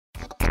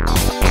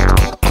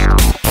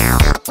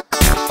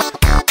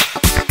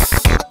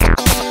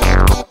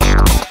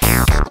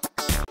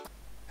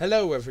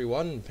Hello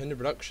everyone, Pinder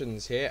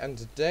Productions here, and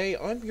today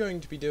I'm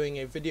going to be doing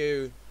a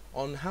video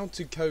on how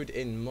to code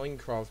in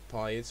Minecraft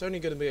Pi. It's only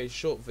going to be a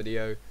short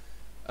video,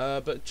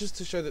 but just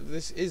to show that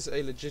this is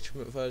a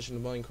legitimate version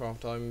of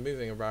Minecraft. I'm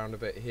moving around a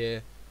bit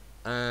here,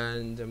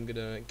 and I'm going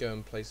to go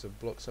and place a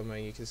block somewhere.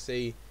 You can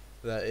see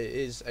that it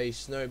is a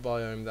snow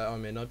biome that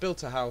I'm in. I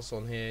built a house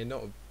on here,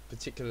 not a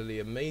particularly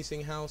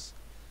amazing house,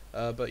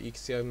 but you can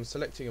see I'm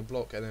selecting a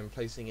block and then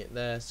placing it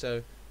there.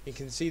 So you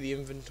can see the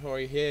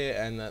inventory here,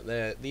 and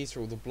that these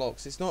are all the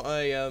blocks. It's not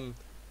a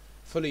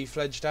fully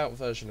fledged out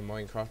version of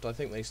Minecraft. I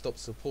think they stopped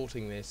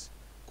supporting this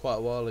quite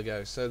a while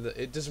ago, so that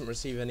it doesn't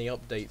receive any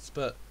updates,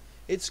 but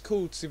it's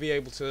cool to be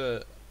able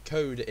to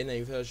code in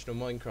a version of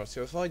Minecraft.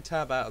 So if I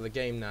tab out of the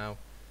game now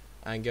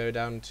and go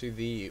down to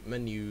the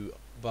menu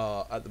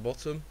bar at the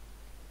bottom,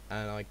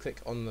 and I click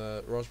on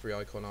the Raspberry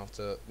icon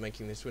after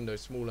making this window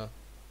smaller.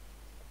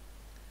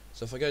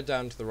 So if I go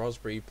down to the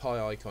Raspberry Pi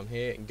icon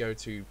here and go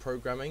to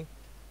programming,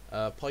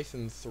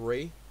 Python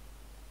 3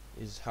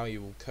 is how you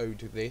will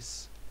code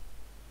this,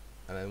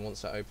 and then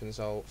once that opens,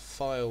 I'll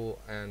file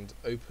and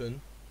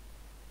open.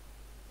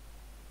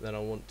 Then I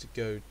want to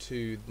go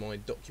to my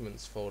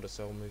documents folder,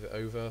 so I'll move it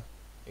over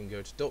and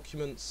go to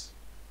documents.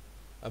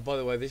 By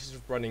the way, this is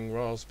running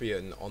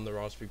Raspbian on the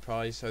Raspberry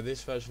Pi, so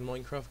this version of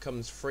Minecraft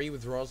comes free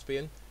with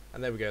Raspbian,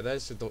 and there we go,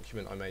 there's the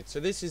document I made. So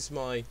this is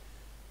my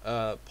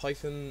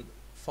Python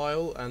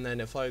file, and then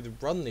if I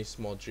run this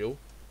module,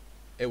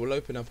 it will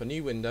open up a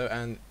new window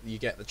and you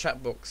get the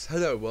chat box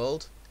 "Hello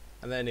World,"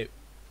 and then it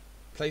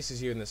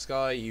places you in the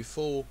sky, you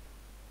fall,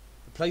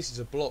 it places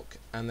a block,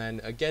 and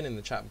then again in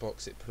the chat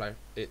box it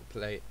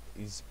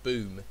plays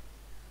boom.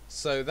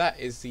 So that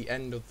is the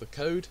end of the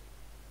code.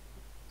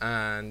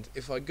 And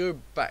if I go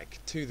back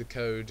to the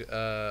code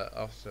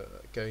after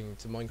going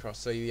to Minecraft,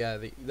 so yeah,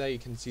 there you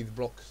can see the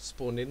block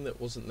spawned in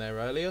that wasn't there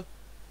earlier.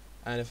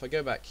 And if I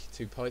go back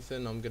to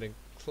Python, I'm going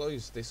to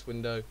close this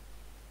window,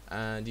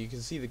 and you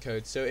can see the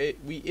code. So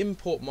we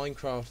import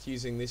Minecraft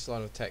using this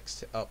line of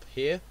text up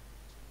here,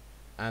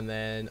 and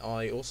then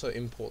I also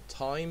import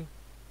time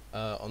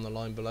on the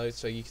line below.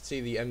 So you can see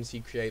the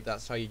MC create,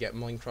 that's how you get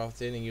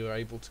Minecraft in and you're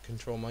able to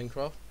control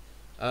Minecraft.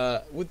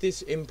 With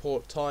this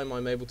import time,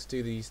 I'm able to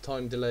do these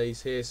time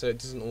delays here, so it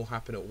doesn't all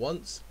happen at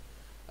once,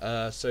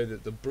 so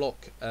that the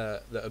block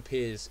that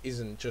appears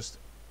isn't just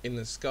in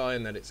the sky,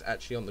 and that it's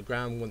actually on the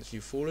ground once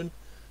you've fallen.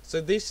 So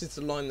this is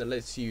the line that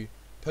lets you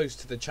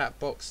post to the chat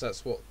box.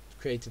 That's what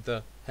created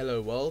the "Hello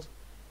World."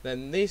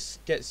 Then this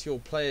gets your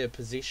player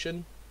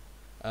position,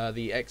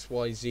 the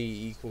XYZ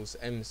equals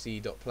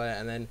MC.player,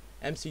 and then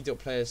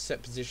MC.player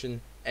set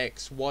position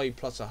XY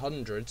plus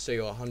 100, so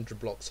you're 100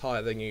 blocks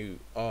higher than you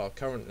are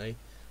currently,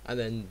 and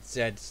then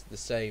Z's the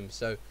same,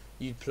 so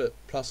you'd put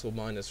plus or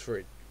minus for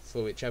it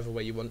for whichever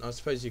way you want. I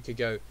suppose you could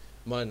go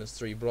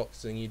 -3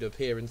 blocks and you'd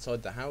appear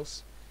inside the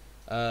house,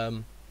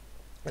 and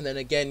then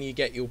again you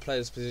get your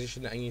player's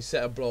position and you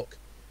set a block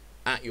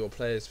at your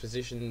player's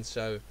position.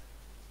 So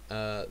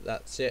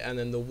that's it. And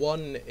then the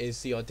 1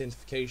 is the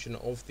identification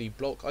of the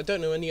block. I don't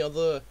know any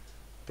other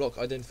block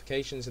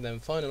identifications. And then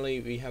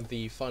finally we have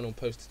the final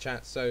post to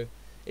chat. So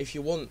if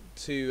you want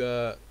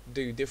to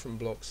do different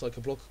blocks, like a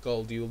block of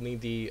gold, you'll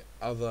need the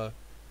other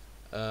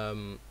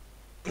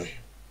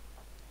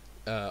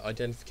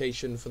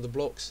identification for the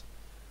blocks.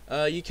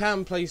 You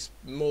can place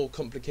more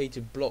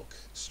complicated block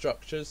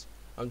structures.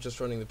 I'm just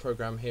running the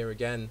program here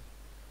again.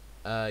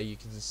 You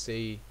can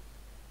see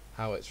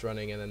how it's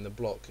running, and then the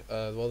block,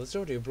 well, there's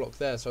already a block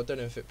there, so I don't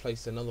know if it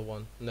placed another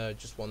one. No,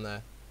 just one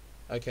there.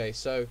 Okay,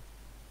 so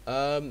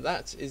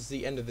that is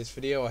the end of this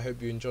video. I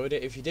hope you enjoyed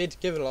it. If you did,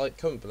 give it a like,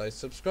 comment below,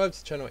 subscribe to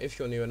the channel if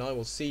you're new, and I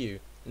will see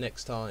you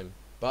next time.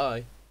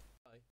 Bye.